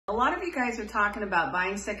lot of you guys are talking about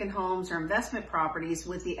buying second homes or investment properties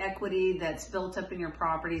with the equity that's built up in your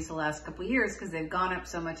properties the last couple of years because they've gone up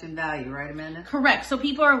so much in value, right, Amanda? Correct. So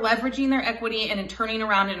people are leveraging their equity and then turning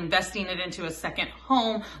around and investing it into a second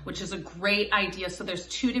home, which is a great idea. So there's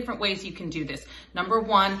two different ways you can do this. Number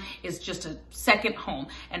one is just a second home.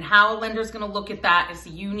 And how a lender is going to look at that is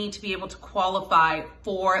you need to be able to qualify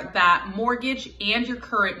for that mortgage and your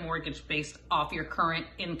current mortgage based off your current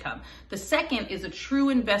income. The second is a true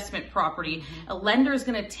investment property. A lender is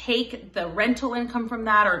going to take the rental income from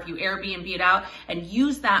that, or if you Airbnb it out, and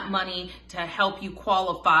use that money to help you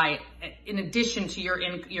qualify in addition to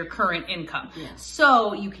your current income. Yeah.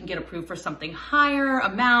 So you can get approved for something higher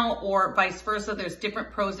amount or vice versa. There's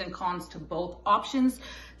different pros and cons to both options.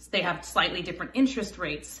 They have slightly different interest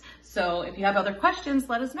rates. So if you have other questions,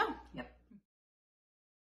 let us know. Yep.